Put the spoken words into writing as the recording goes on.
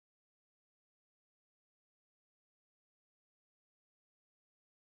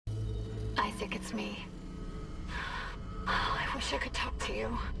like it's me. I wish I could talk to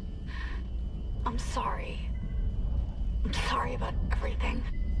you. I'm sorry. I'm sorry about everything.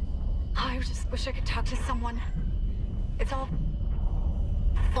 I just wish I could talk to someone. It's all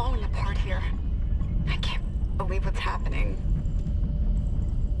falling apart here. I can't believe what's happening.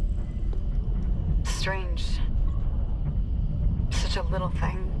 Strange. Such a little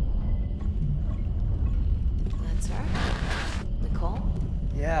thing. That's her? Nicole?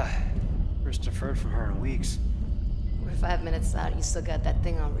 Yeah. First deferred from her in weeks. We're 5 minutes out. You still got that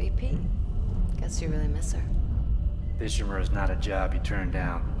thing on repeat? Guess you really miss her. Fishermer is not a job you turn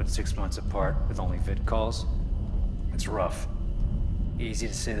down, but 6 months apart with only vid calls? It's rough. Easy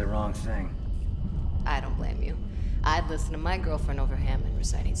to say the wrong thing. I don't blame you. I'd listen to my girlfriend over Hammond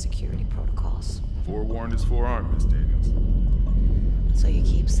reciting security protocols. Forewarned is forearmed, Miss Daniels. So you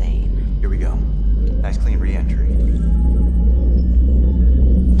keep saying. Here we go. Nice clean re-entry.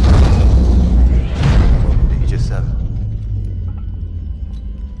 Aegis 7.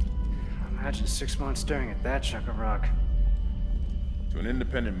 Imagine 6 months staring at that chunk of rock. To an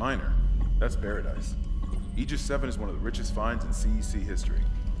independent miner, that's paradise. Aegis 7 is one of the richest finds in CEC history.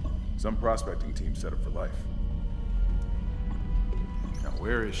 Some prospecting team set up for life. Now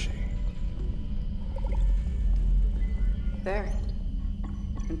where is she? There.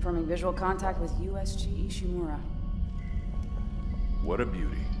 Confirming visual contact with USG Ishimura. What a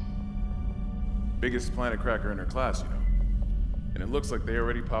beauty. Biggest planet cracker in her class, you know. And it looks like they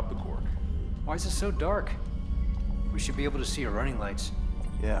already popped the cork. Why is it so dark? We should be able to see her running lights.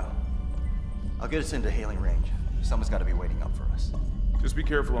 Yeah. I'll get us into hailing range. Someone's got to be waiting up for us. Just be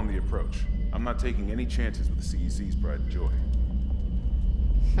careful on the approach. I'm not taking any chances with the CEC's pride and joy.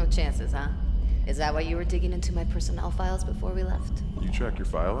 No chances, huh? Is that why you were digging into my personnel files before we left? You track your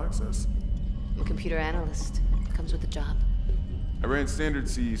file access? I'm a computer analyst. Comes with the job. I ran standard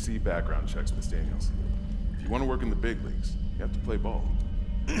CEC background checks, Miss Daniels. If you want to work in the big leagues, you have to play ball.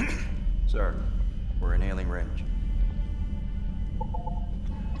 Sir, we're in hailing range.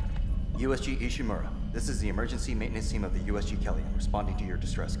 USG Ishimura. This is the emergency maintenance team of the USG Kellyan responding to your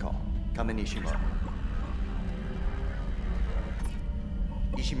distress call. Come in, Ishimura.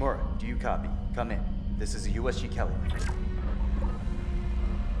 Ishimura, do you copy? Come in. This is the USG Kellyan.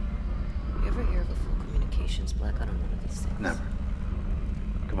 You ever hear of a full communications blackout on one of these things? Never.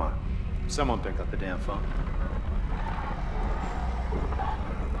 Come on. Someone pick up the damn phone.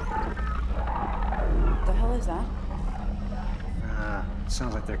 What the hell is that?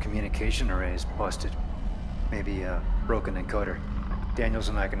 Sounds like their communication array is busted. Maybe a broken encoder. Daniels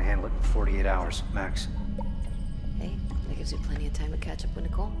and I can handle it in 48 hours, max. Hey, that gives you plenty of time to catch up with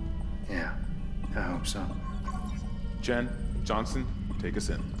Nicole. Yeah, I hope so. Jen, Johnson, take us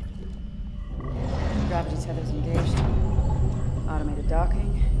in. Gravity tethers engaged. Automated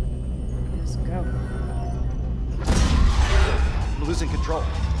docking. Let's go. I'm losing control.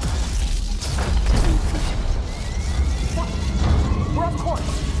 We're off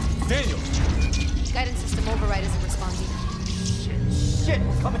course! Daniel! Guidance system override isn't responding. Shit,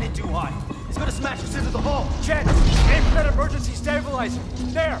 we're coming in too high. It's gonna smash us into the hull. Jen, aim for that emergency stabilizer.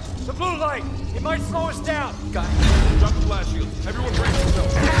 There, the blue light. It might slow us down. Got it. Drop the blast shields. Everyone brace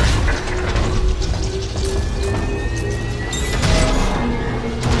yourself.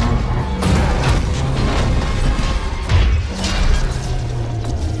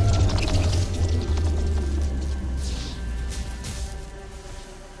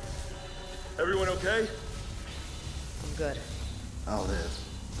 Everyone okay? I'm good. I'll live.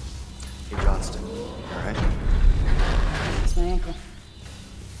 Hey, Johnston. All right? It's my ankle.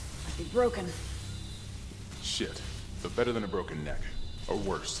 Might be broken. Shit. But better than a broken neck. Or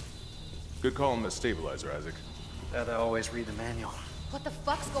worse. Good call on the stabilizer, Isaac. Gotta always read the manual. What the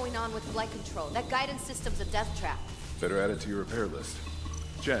fuck's going on with flight control? That guidance system's a death trap. Better add it to your repair list.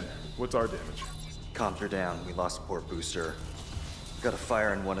 Jen, what's our damage? Comms are down. We lost a port booster. Got a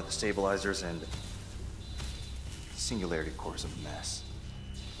fire in one of the stabilizers and... Singularity core's a mess.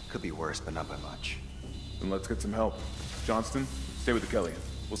 Could be worse, but not by much. Then let's get some help. Johnston, stay with the Kellyan.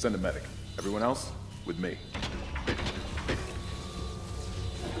 We'll send a medic. Everyone else, with me.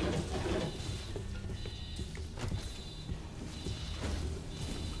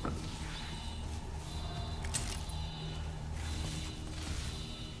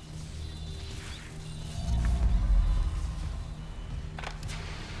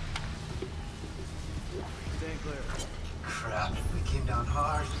 Crap, we came down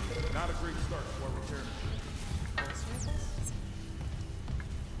hard. Not a great start to our repair mission.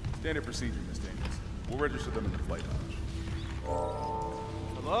 Standard procedure, Miss Daniels. We'll register them in the flight lounge.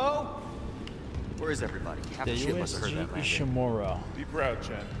 Hello? Where is everybody? Half The the ship must have heard USG that landing. Ishimura. Be proud,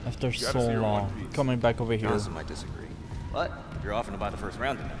 Chen. After You gotta so see her in long, one piece. coming back over here. Johnson might disagree. But you're offering to buy the first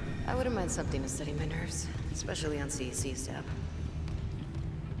round tonight. I wouldn't mind something to steady my nerves, especially on CEC's tab.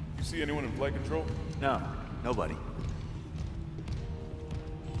 You see anyone in flight control? No, nobody.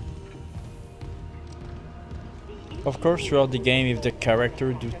 Of course, throughout the game, if the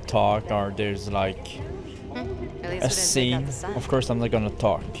character do talk or there's like At least a we didn't take out scene, the sun. of course I'm not gonna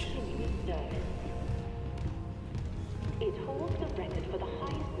talk. It holds the record for the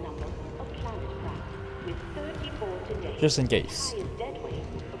highest number of planet cracks, with 34 today. Just in case. Highest dead weight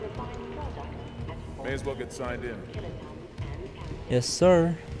of refined product at May as well get signed in. kilotons and counting. Yes,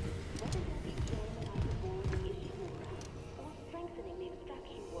 sir. Or strengthening the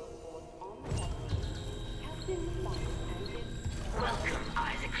extraction workforce on the colony. Captain Matthias and his Welcome,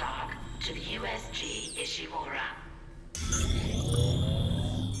 Isaac Clarke, to the USG Ishimura.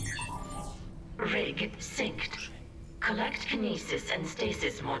 Rig synced. Collect kinesis and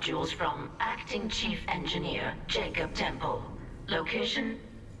stasis modules from Acting Chief Engineer Jacob Temple. Location?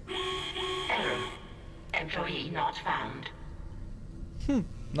 Error. Employee not found.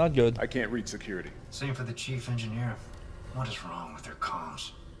 Not good. I can't reach security. Same for the chief engineer. What is wrong with their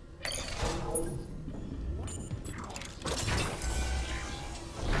comms?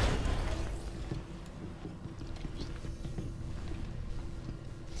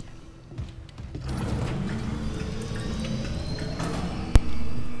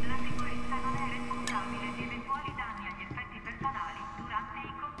 La sicurezza non è responsabile di eventuali danni agli effetti personali durante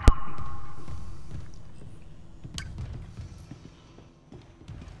i controlli.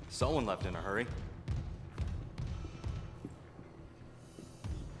 Someone left in a hurry.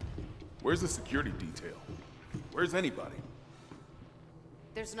 Where's the security detail? Where's anybody?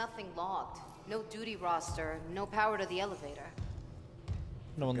 There's nothing logged. No duty roster, no power to the elevator.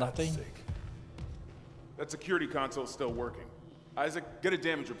 No, God's nothing. sake. That security console's still working. Isaac, get a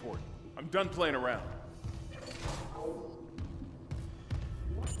damage report. I'm done playing around.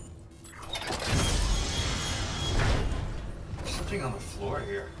 Something on the floor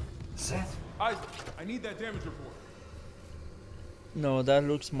here. Is that? Isaac, I need that damage report. No, that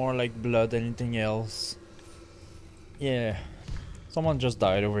looks more like blood than anything else. Yeah. Someone just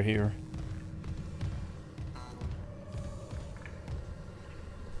died over here.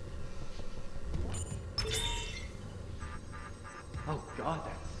 Oh God,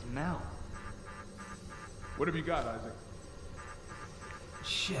 that smell. What have you got, Isaac?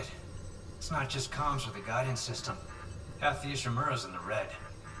 Shit. It's not just comms or the guidance system. Half the Ishimura's in the red.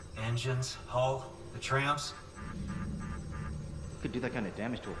 Engines, hull, the trams. Could do that kind of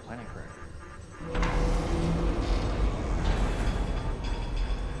damage to a planet crack.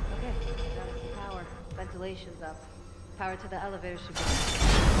 Okay, got some power. Ventilation's up. Power to the elevator should be...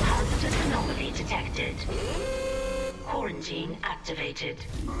 Hazardous anomaly detected. Quarantine activated.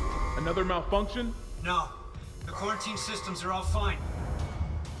 Another malfunction? No. The quarantine systems are all fine.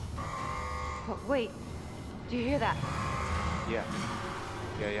 Oh, wait. Do you hear that? Yeah.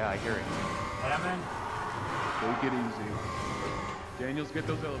 Yeah, I hear it. Hammond? Take it easy. Daniels, get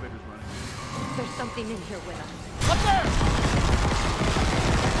those elevators running. There's something in here with us.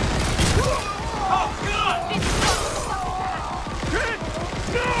 Oh, God! Shit!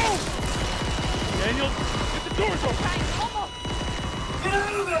 No! Daniels, get the doors open! Get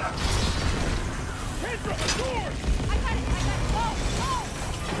out of there! Kendra, the doors!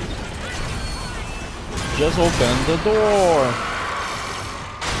 Just open the door.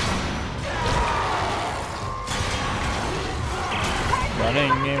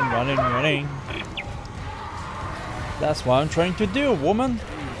 Running and running, running. That's what I'm trying to do, woman.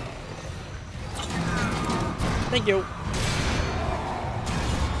 Thank you.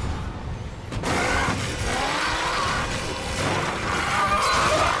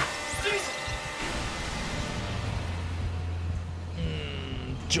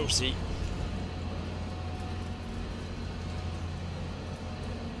 Juicy.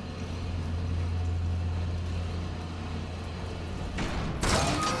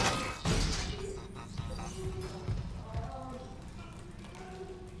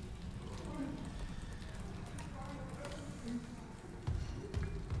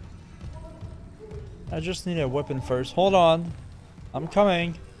 I just need a weapon first. Hold on. I'm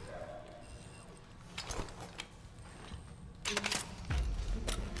coming.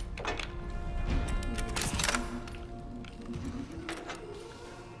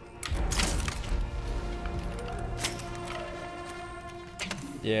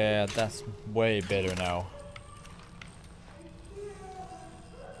 Yeah, that's way better now.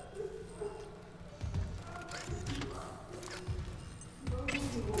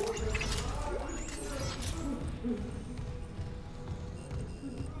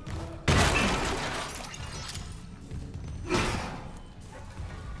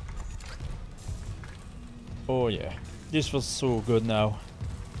 Oh yeah, this was so good now.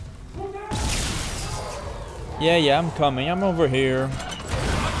 Yeah, I'm coming. I'm over here.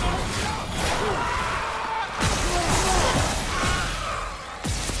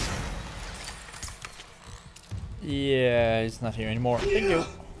 Yeah, it's not here anymore. Thank you.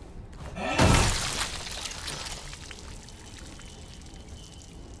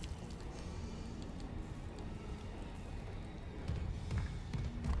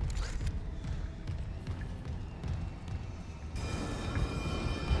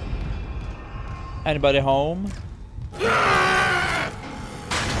 Anybody home?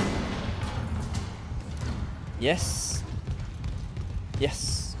 Yes.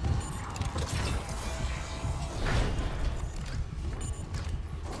 Yes.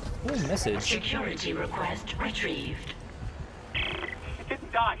 Oh, message. Security request retrieved. It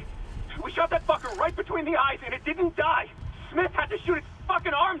didn't die. We shot that fucker right between the eyes and it didn't die. Smith had to shoot its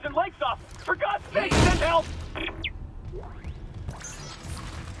fucking arms and legs off. For God's sake, send help!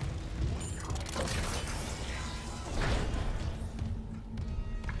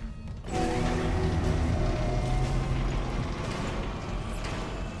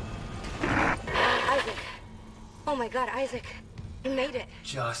 Isaac. Oh my God, Isaac. You made it.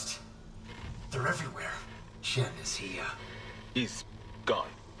 They're everywhere. Chen, is he, He's gone.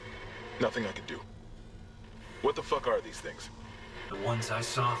 Nothing I can do. What the fuck are these things? The ones I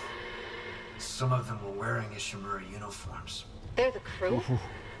saw, some of them were wearing Ishimura uniforms. They're the crew?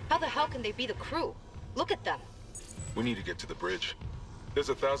 How the hell can they be the crew? Look at them. We need to get to the bridge. There's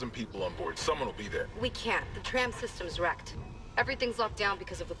 1,000 people on board. Someone will be there. We can't. The tram system's wrecked. Everything's locked down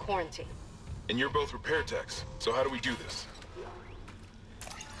because of the quarantine. And you're both repair techs. So how do we do this?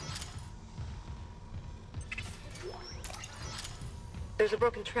 There's a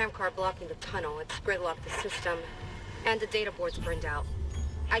broken tram car blocking the tunnel. It's gridlocked the system. And the data board's burned out.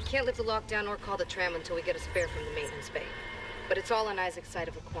 I can't lift the lockdown or call the tram until we get a spare from the maintenance bay. But it's all on Isaac's side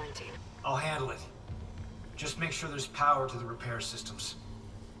of the quarantine. I'll handle it. Just make sure there's power to the repair systems.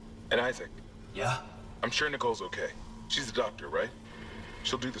 And Isaac? Yeah? I'm sure Nicole's okay. She's a doctor, right?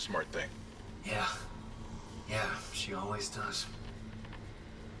 She'll do the smart thing. Yeah. Yeah, she always does.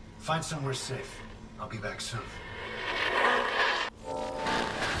 Find somewhere safe. I'll be back soon.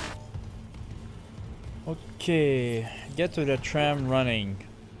 Okay, get to the tram running.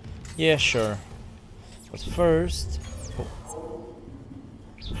 Yeah, sure. But first... Oh.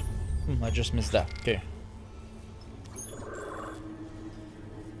 I just missed that. Okay.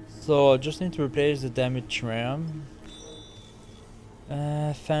 So I just need to replace the damaged tram.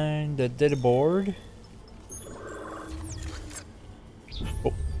 Find the data board.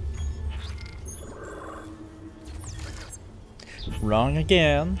 Oh. Wrong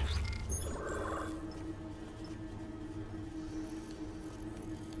again.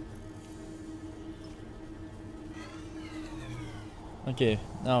 Okay,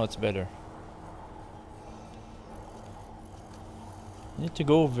 now it's better. Need to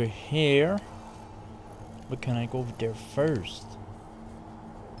go over here. But can I go over there first?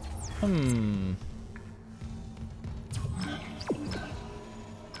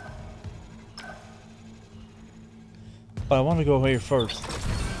 But I want to go here first.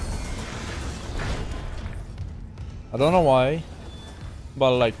 I don't know why,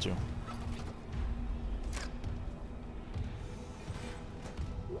 but I like to.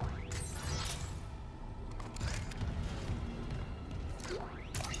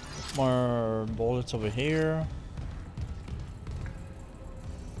 More bullets over here.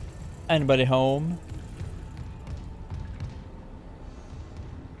 Anybody home?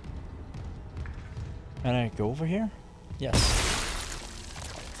 Can I go over here? Yes.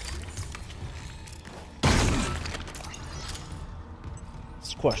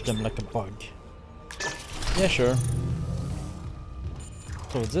 Squash them like a bug. Yeah, sure.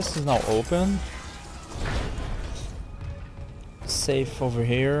 So this is now open. Safe over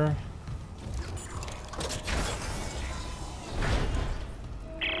here.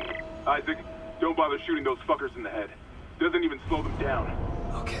 Isaac, don't bother shooting those fuckers in the head. Doesn't even slow them down.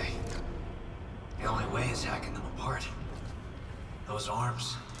 Okay. The only way is hacking them apart. Those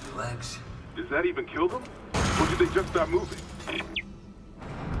arms, legs. Does that even kill them? Or did they just stop moving?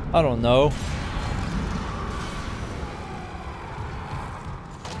 I don't know.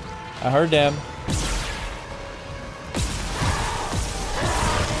 I heard them.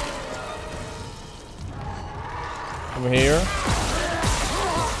 Over here.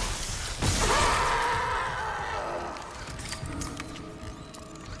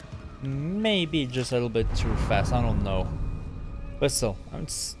 Maybe just a little bit too fast, I don't know. But still, I'm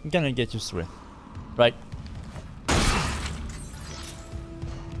gonna get used to it. Right?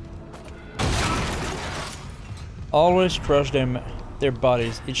 Always crush their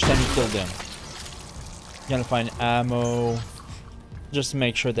bodies each time you kill them. You're gonna find ammo. Just to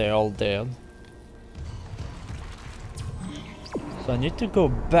make sure they're all dead. So I need to go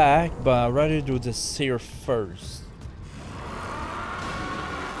back, but I'd rather do this here first.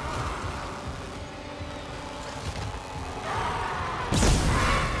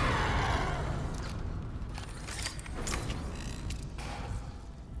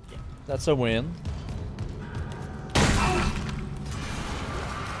 That's a win.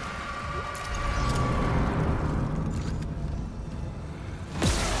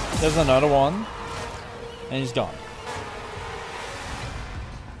 There's another one, and he's gone.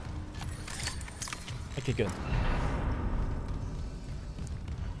 Okay, good.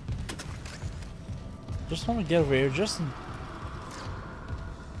 Just want to get over here, just in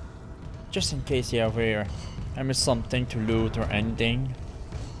case you're over here. I miss something to loot or anything.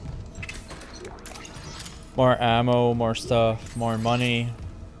 More ammo, more stuff, more money.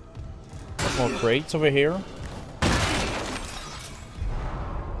 More crates over here.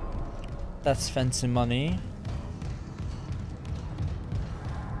 That's fancy money.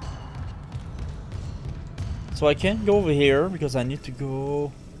 So I can't go over here because I need to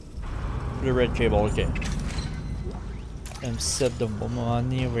go to the red cable. Okay. And set the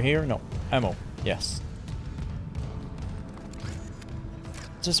money over here. No, ammo. Yes.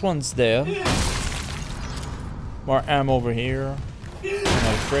 This one's dead. More ammo over here.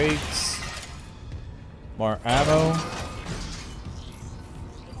 More crates. More ammo.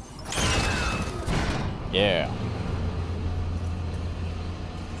 Yeah.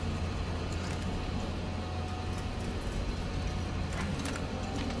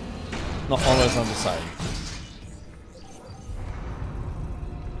 Not always on the side.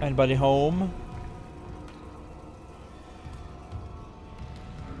 Anybody home?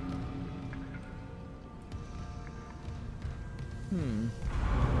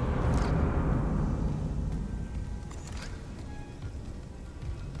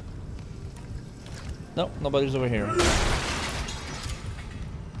 No, nobody's over here.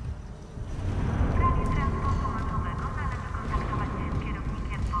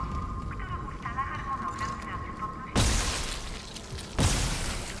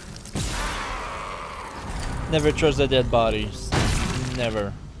 Never trust the dead bodies.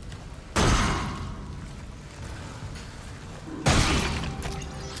 Never.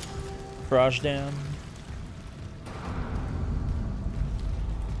 Crush them.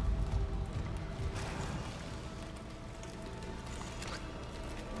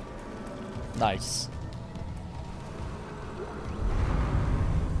 Nice.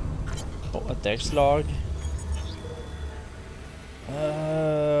 Oh, a text log.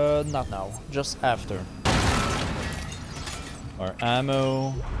 Not now. Just after. More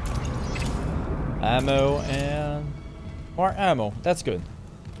ammo. Ammo and more ammo. That's good.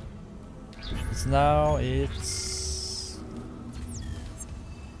 It's now it's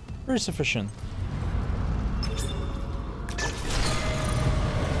very sufficient.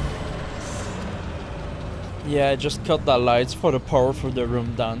 Yeah, I just cut the lights for the power for the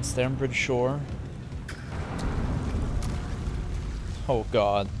room downstairs, I'm pretty sure. Oh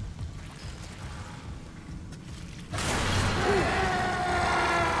god.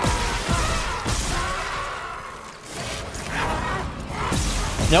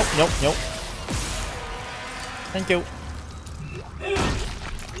 Nope, nope, nope. Thank you.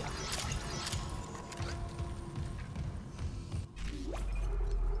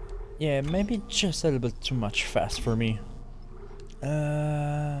 Yeah, maybe just a little bit too much fast for me.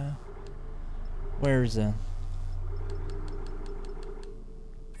 Where is it?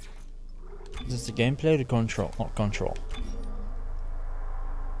 Is this the gameplay or the control? Not control.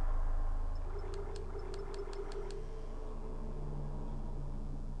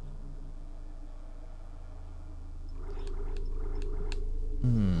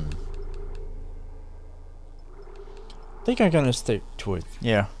 I think I'm gonna stick to it.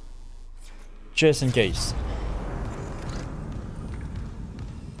 Yeah. Just in case.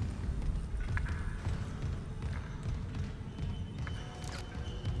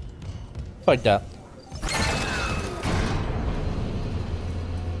 Like that.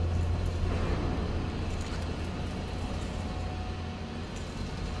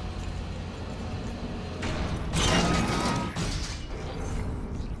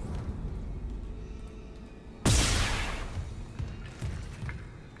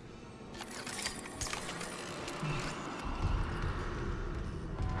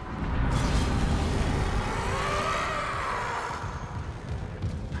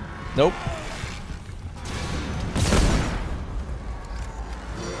 Nope.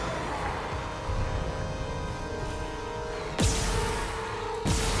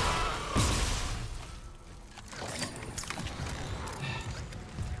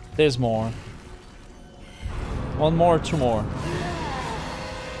 There's more. One more, two more.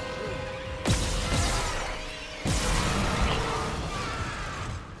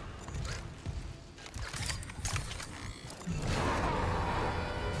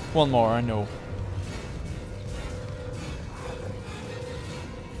 One more, I know.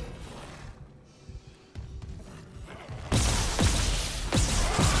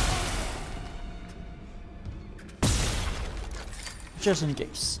 Just in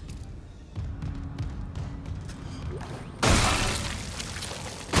case.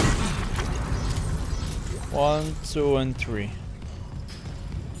 One, two, and three.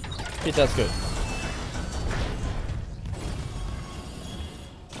 Okay, that's good.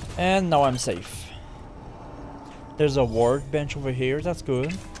 And now I'm safe. There's a workbench over here, that's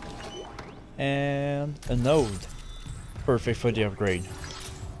good. And a node. Perfect for the upgrade.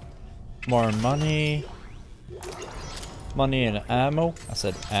 More money. Money and ammo. I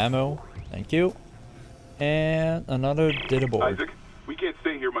said ammo. Thank you. And another data board. Isaac, we can't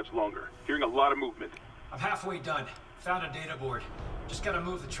stay here much longer. Hearing a lot of movement. I'm halfway done. Found a data board. Just gotta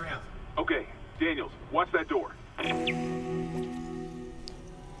move the tram. Okay, Daniels, watch that door.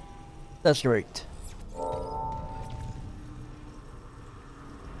 That's great.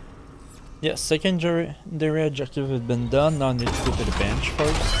 Yes, secondary objective has been done. Now I need to go to the bench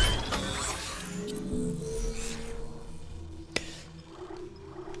first.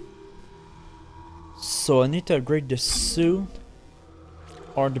 So I need to upgrade the suit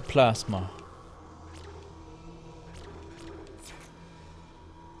or the plasma.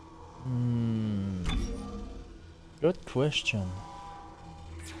 Good question.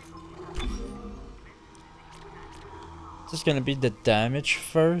 Is this gonna be the damage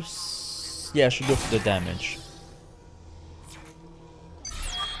first? Yeah, I should go for the damage.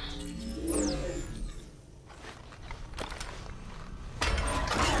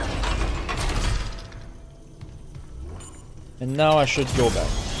 And now I should go back.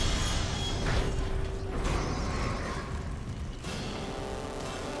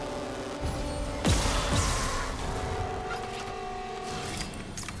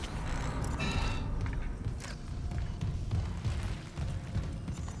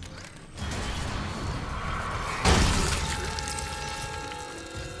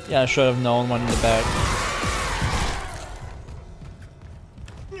 Yeah, I should have known one in the back.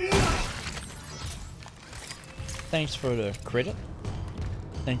 Thanks for the credit.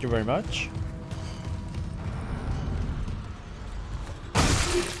 Thank you very much.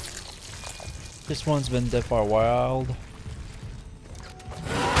 This one's been dead for a while.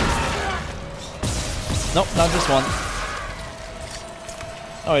 Nope, not this one.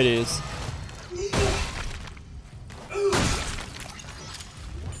 Oh, it is.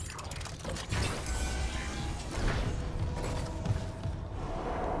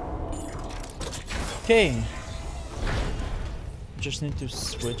 Okay. Just need to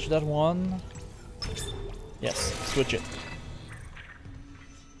switch that one. Yes, switch it.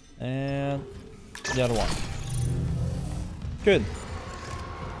 And the other one. Good.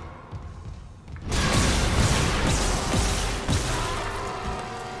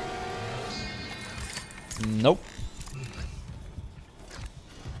 Nope.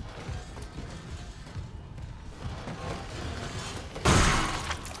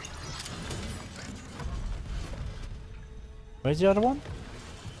 Where's the other one?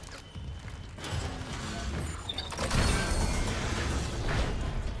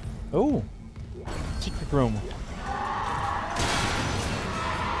 Oh, secret room.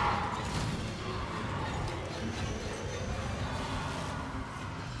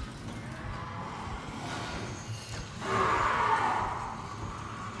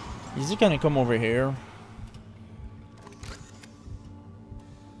 Is he gonna come over here?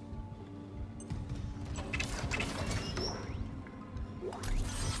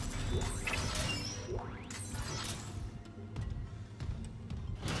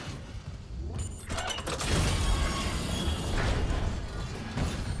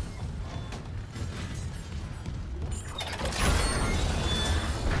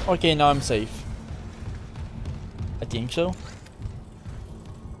 Okay, now I'm safe. I think so.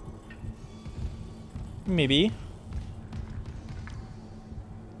 Maybe.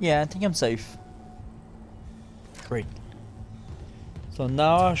 Yeah, I think I'm safe. Great. So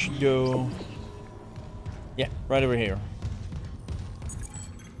now I should go... Yeah, right over here.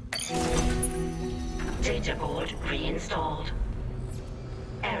 Data board reinstalled.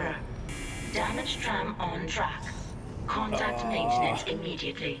 Error. Damaged tram on track. Contact maintenance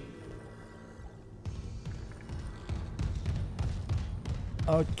immediately.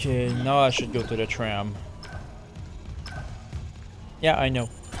 Okay, now I should go to the tram. Yeah, I know.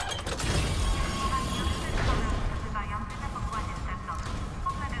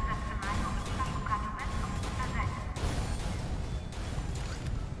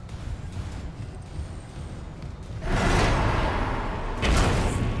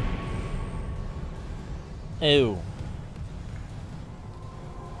 Ew.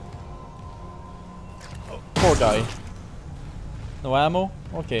 Oh, poor guy. No ammo?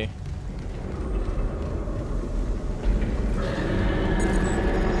 Okay.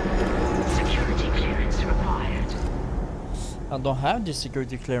 Security clearance required. I don't have the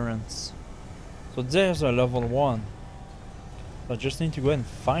security clearance. So there's a level 1. I just need to go and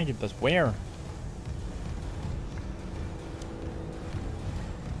find it, but where?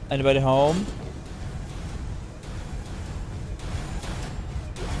 Anybody home?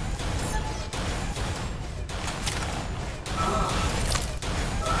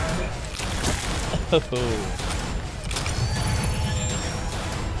 Oh.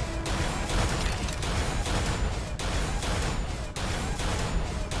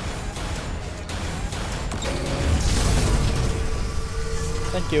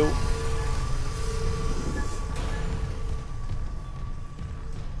 Thank you.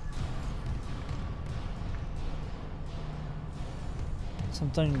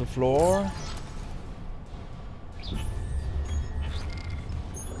 Something on the floor. So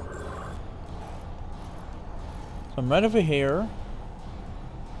I'm right over here.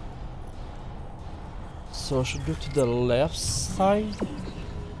 So I should go to the left side.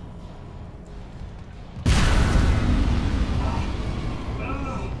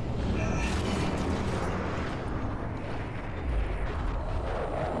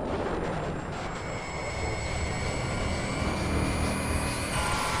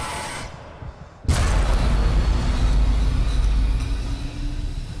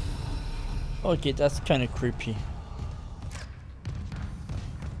 Okay, that's kind of creepy.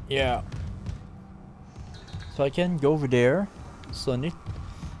 Yeah. So I can go over there. So I need...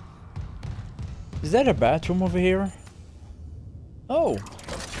 Is that a bathroom over here? Oh.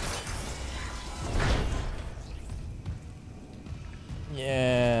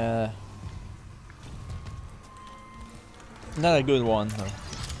 Yeah. Not a good one though.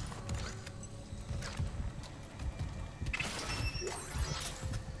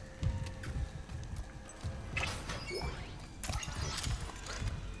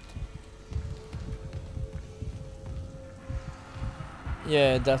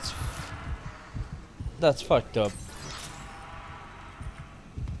 Yeah, that's fucked up.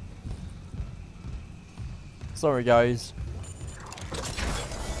 Sorry, guys.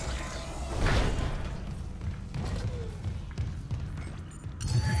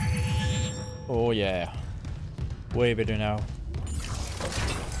 Oh yeah, way better now.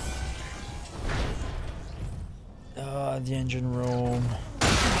 The engine room.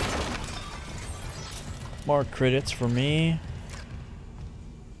 More credits for me.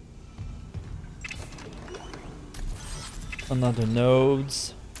 Another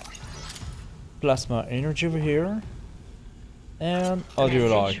nodes. Plasma energy over here. And audio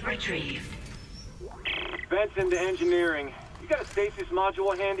log. Vents into engineering. You got a stasis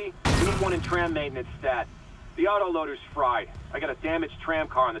module handy? We need one in tram maintenance stat. The autoloader's fried. I got a damaged tram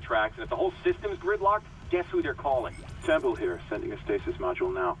car on the tracks, and if the whole system's gridlocked, guess who they're calling? Temple here, sending a stasis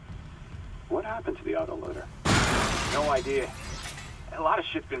module now. What happened to the autoloader? No idea. A lot of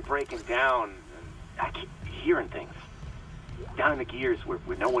shit's been breaking down. I keep hearing things. Down in the gears where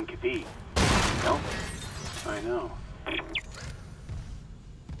no one could be. No? I know.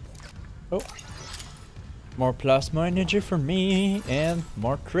 Oh. More plasma energy for me and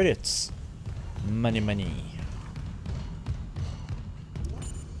more credits. Money, money.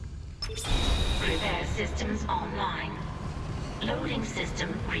 Repair systems online. Loading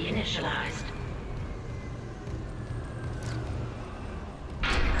system reinitialized.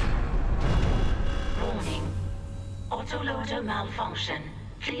 Warning. Autoloader malfunction.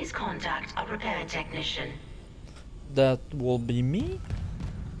 Please contact a repair technician. That will be me?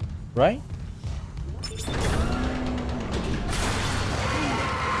 Right? Right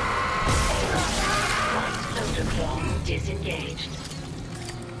loader claw disengaged.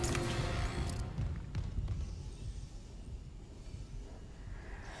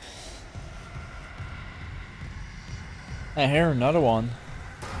 I hear another one.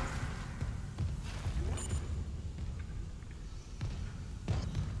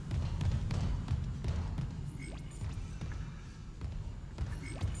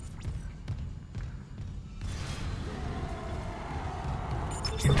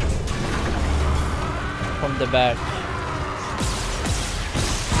 From the back.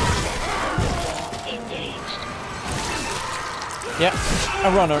 Engaged. Yeah,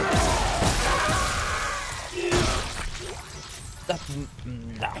 a runner. That,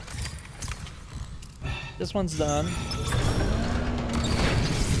 nah. This one's done.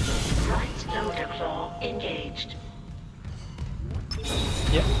 Right loader claw engaged.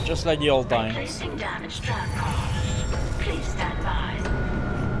 Yep, just like the old times. Replacing damaged tram car. Please stand by.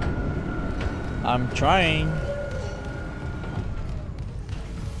 I'm trying.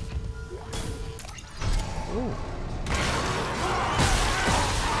 Ooh.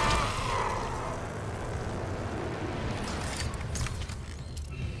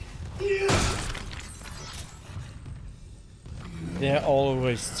 There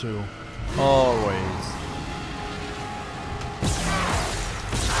always two. Always.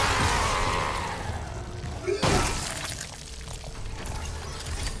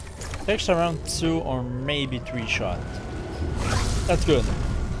 Takes around 2 or maybe 3 shots. That's good.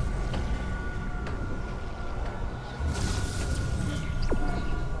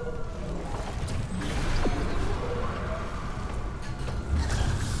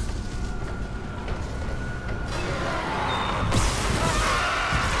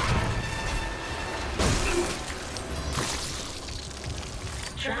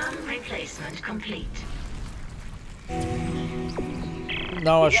 Tram replacement complete.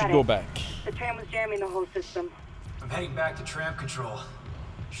 Now I should go back. The tram was jamming the whole system. I'm heading back to tram control.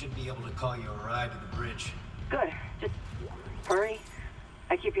 Should be able to call you a ride to the bridge. Good. Just hurry.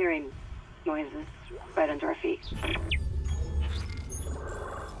 I keep hearing noises right under our feet.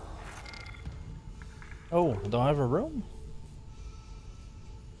 Oh, I don't have a room?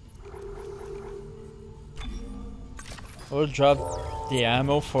 We'll drop the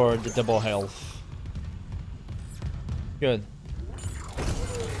ammo for the double health. Good.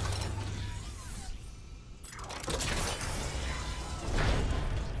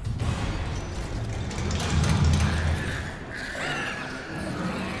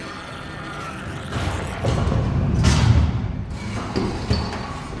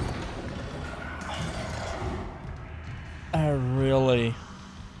 I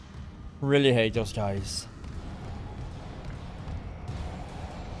really hate those guys.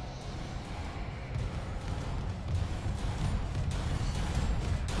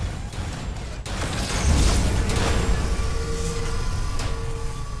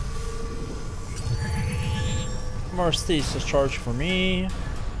 More stasis charge for me.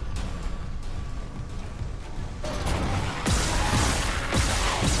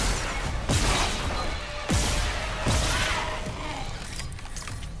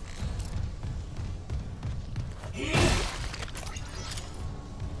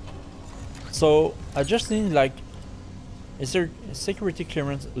 So I just need like, is there security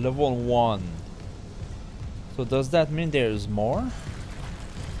clearance level 1? So does that mean there's more?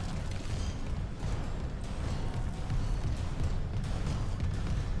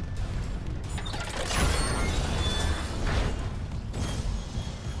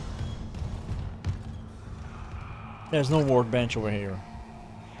 There's no workbench over here.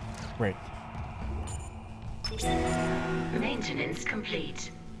 Great. Maintenance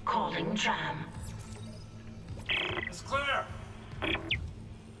complete. Calling tram. It's clear.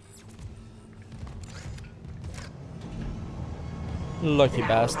 Lucky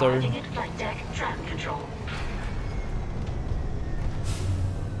bastard. Arriving at flight deck tram control.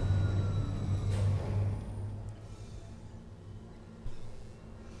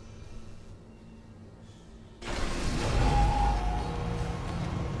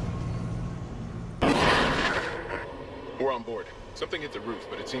 We're on board. Something hit the roof,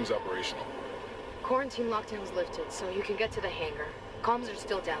 but it seems operational. Quarantine lockdown's lifted, so you can get to the hangar. Comms are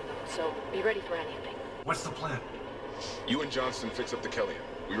still down though, so be ready for anything. What's the plan? You and Johnston fix up the Kellyan.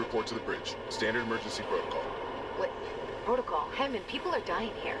 We report to the bridge. Standard emergency protocol. What? Protocol? Hammond, people are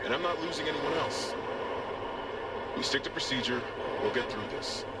dying here. And I'm not losing anyone else. We stick to procedure. We'll get through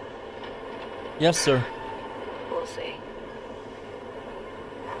this. Yes, sir. We'll see.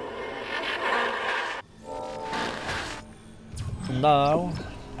 Now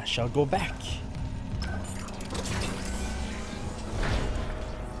I shall go back.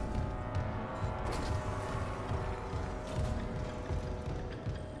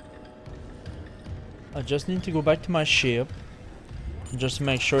 I just need to go back to my ship and just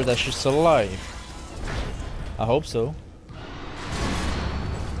make sure that she's still alive. I hope so.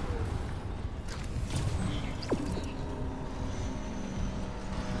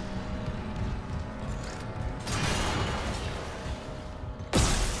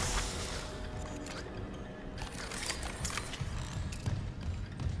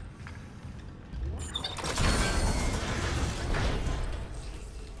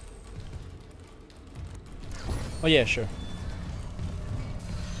 Oh yeah, sure.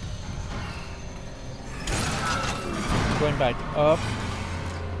 Going back up.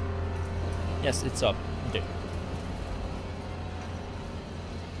 Yes, it's up. Okay.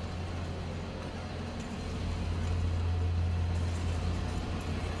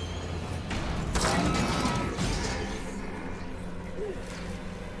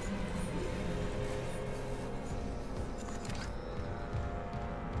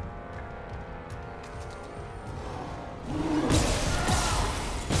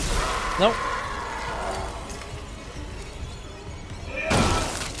 Nope.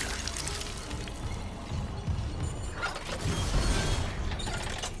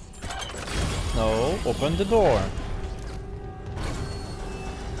 No, open the door.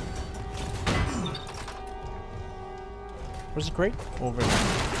 Where's the crate? Over here.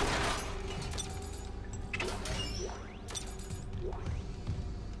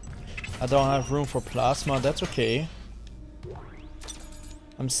 I don't have room for plasma, that's okay.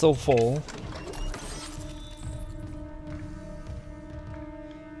 I'm still full.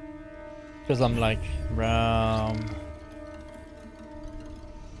 Because I'm like around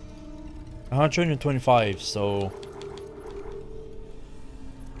 125, so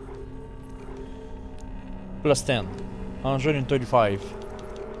plus 10, 135.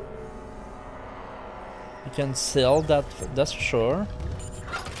 I can sell that, that's for sure.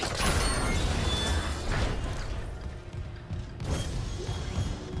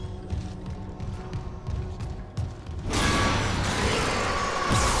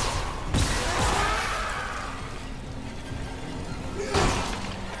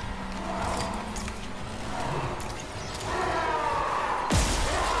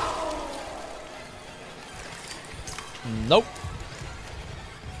 Nope.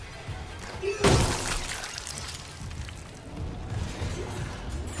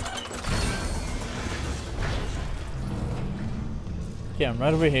 Okay, I'm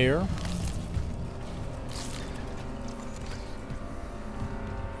right over here.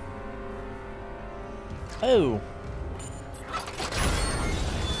 Oh.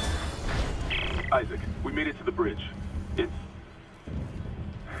 Isaac, we made it to the bridge.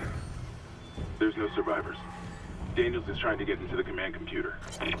 There's no survivors. Daniels is trying to get into the command computer.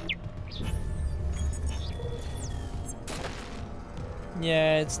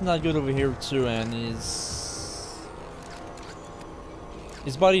 Yeah, it's not good over here too, and his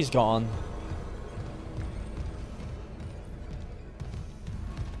body's gone.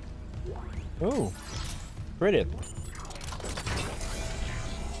 Oh, credit.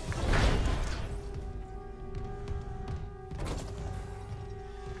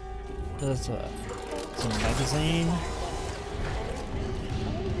 There's some magazine.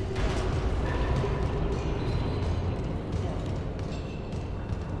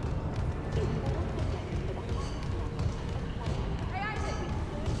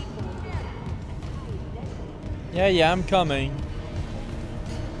 Yeah, I'm coming.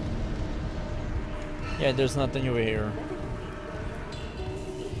 Yeah, there's nothing over here.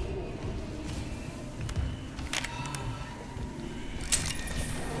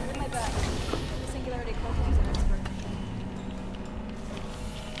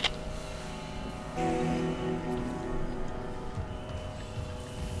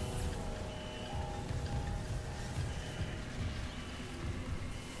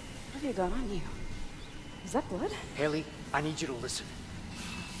 What have you got on you? Is that blood? Haley, I need you to listen.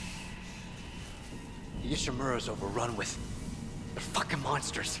 The Ishimura's overrun with... they're fucking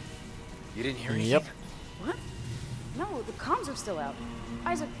monsters. You didn't hear anything? Yep. What? No, the comms are still out.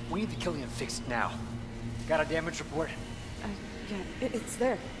 Isaac... We need the Killian fixed now. Got a damage report? Yeah, it's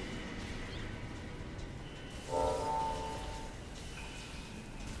there. I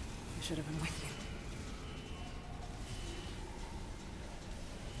should have been with you.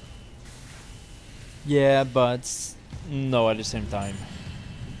 Yeah, but no at the same time.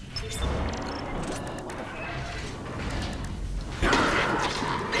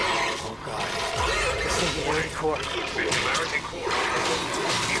 Oh god. The singularity core.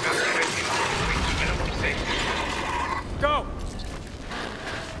 Go!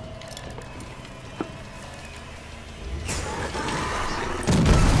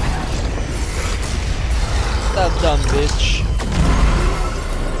 That dumb bitch.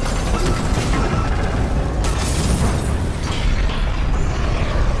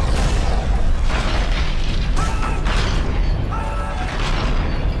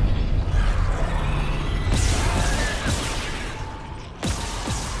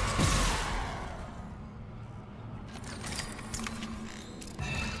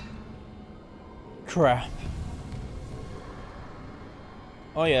 Crap.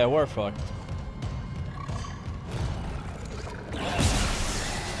 Oh yeah, we're fucked.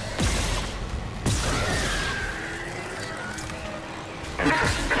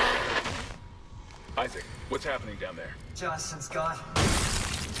 Isaac, what's happening down there? Johnson's gone.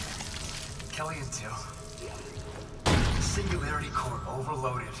 Killian too. Singularity core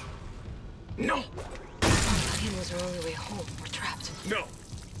overloaded. No! Killian was our only way home. We're trapped. No!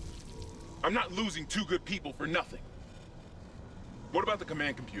 I'm not losing two good people for nothing. What about the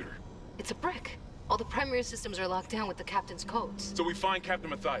command computer? It's a brick. All the primary systems are locked down with the captain's codes. So we find Captain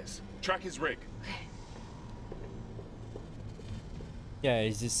Matthias. Track his rig. Yeah,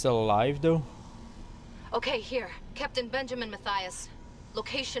 is he still alive though? Okay, here. Captain Benjamin Matthias.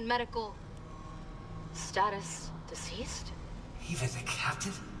 Location medical. Status deceased? Even the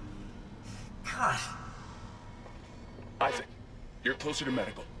captain? God. Isaac, you're closer to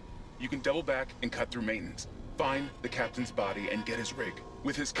medical. You can double back and cut through maintenance. Find the captain's body and get his rig.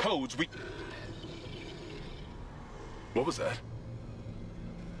 With his codes, we... What was that?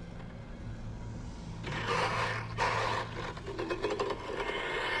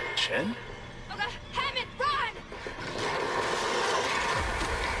 Chen? Hammond, run!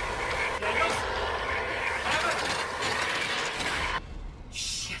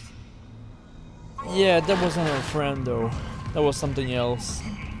 Yeah, that wasn't our friend though. That was something else.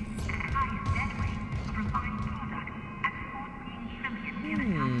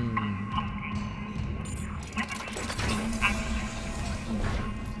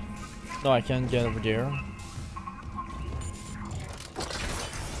 No, I can't get over there.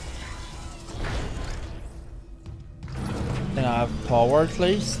 Can I have power at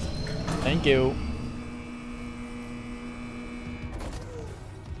least? Thank you.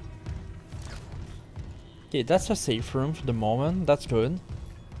 Okay, that's a safe room for the moment. That's good.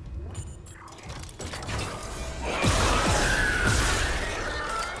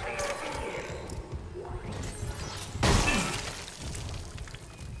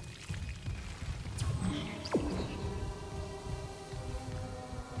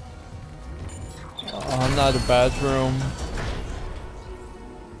 Another bathroom.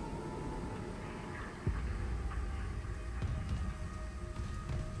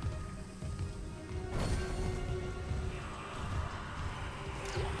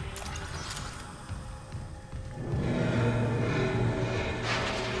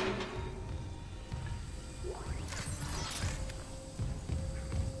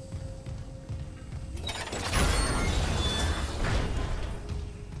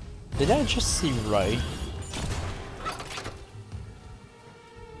 Did I just see right?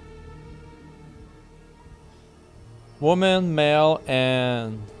 Woman, male,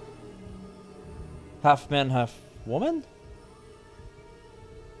 and half man, half woman?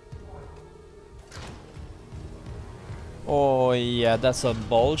 Oh yeah, that's a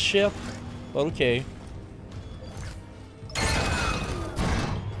bullshit. But okay.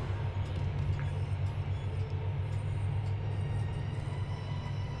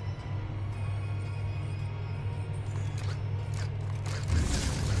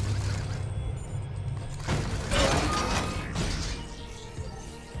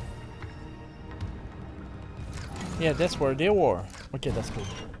 Yeah, that's where they were. Okay, that's cool.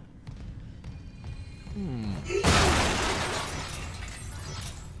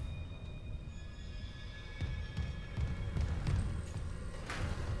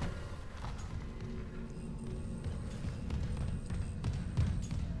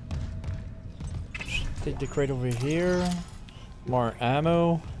 Take the crate over here. More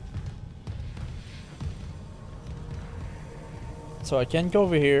ammo. So I can't go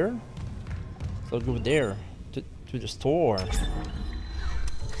over here. So I'll go there. To the store.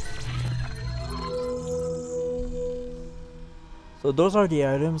 So those are the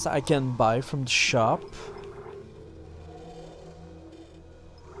items I can buy from the shop.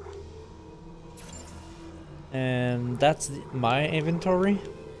 And that's my inventory.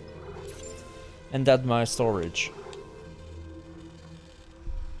 And that's my storage.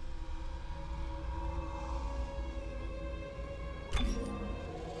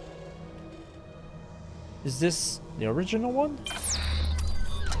 Is this the original one?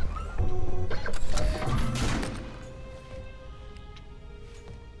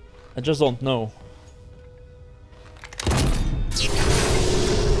 I just don't know.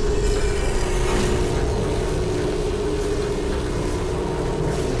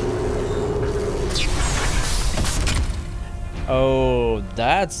 Oh,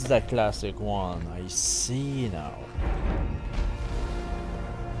 that's the classic one. I see now.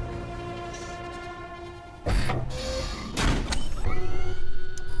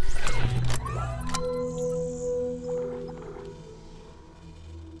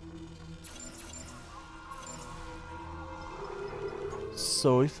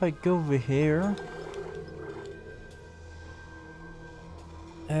 So if I go over here,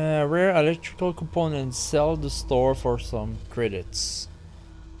 rare electrical components, sell the store for some credits.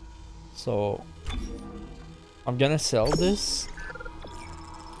 So I'm gonna sell this,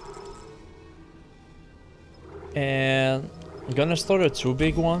 and I'm gonna store the two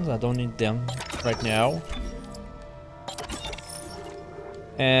big ones. I don't need them right now.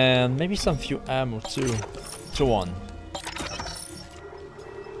 And maybe some few ammo too. To one.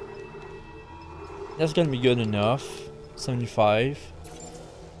 That's gonna be good enough. 75.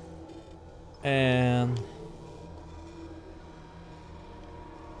 And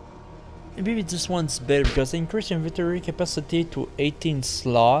maybe this one's better because increase inventory capacity to 18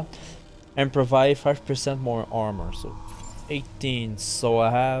 slot and provide 5% more armor. So 18. So I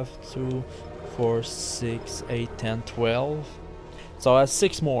have 2, 4, 6, 8, 10, 12. So I have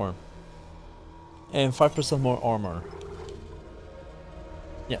 6 more. And 5% more armor.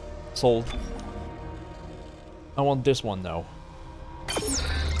 Yeah, sold. I want this one now.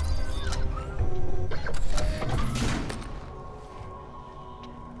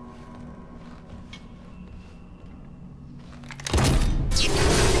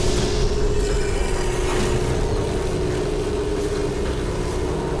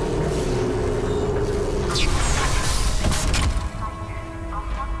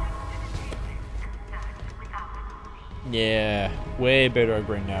 Yeah, way better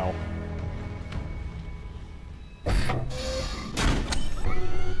upgrade now.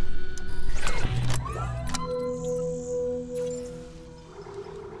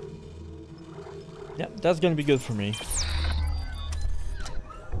 Yeah, that's gonna be good for me.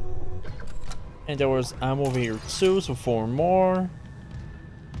 And there was ammo over here too, so 4 more.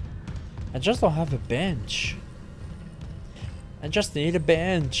 I just don't have a bench. I just need a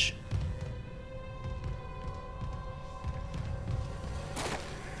bench.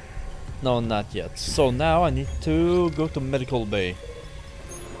 No, not yet. So now I need to go to medical bay.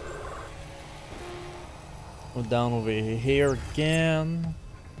 Go down over here again.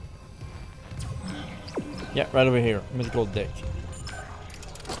 Yeah, right over here, medical deck.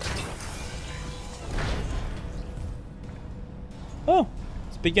 Oh,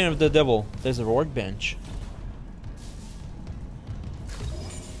 speaking of the devil, there's a workbench.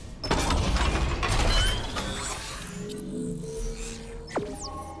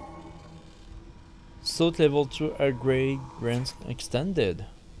 Suit level 2 upgrade grants extended.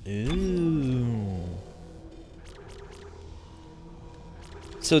 Ooh.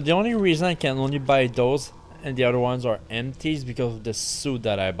 So the only reason I can only buy those and the other ones are empty is because of the suit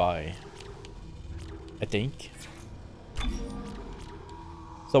that I buy. I think.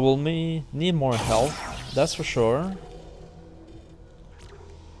 So we'll need more health, that's for sure.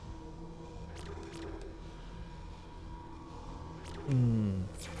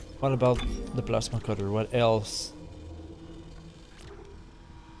 What about the plasma cutter? What else?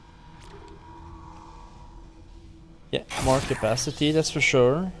 Yeah, more capacity, that's for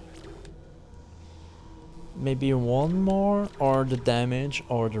sure. Maybe one more, or the damage,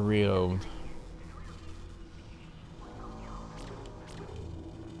 or the reload.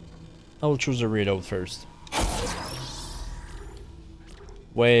 I will choose the reload first.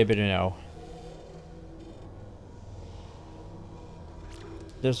 Way better now.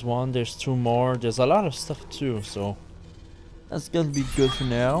 There's one, there's 2 more, there's a lot of stuff too, so that's gonna be good for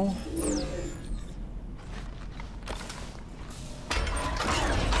now.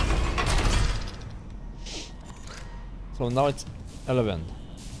 So now it's 11.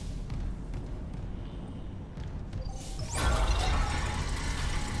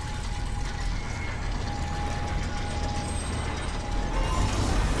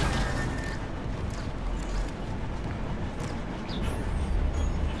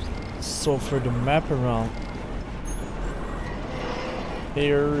 So for the map around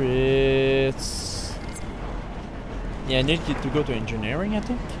here, it's... Yeah, I need to go to engineering, I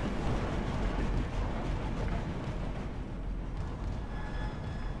think.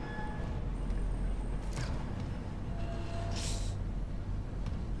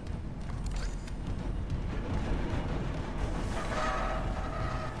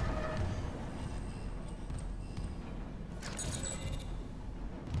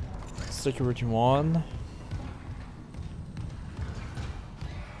 Security 1.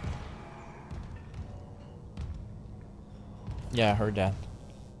 Yeah, I heard that.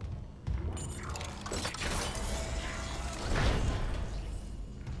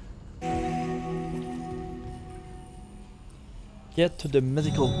 Get to the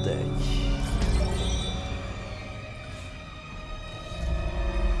medical deck.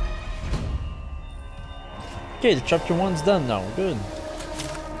 Okay, the chapter 1's done now. Good.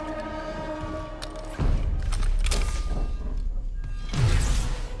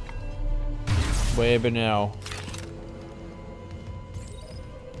 Way better now.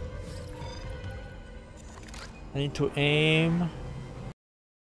 I need to aim.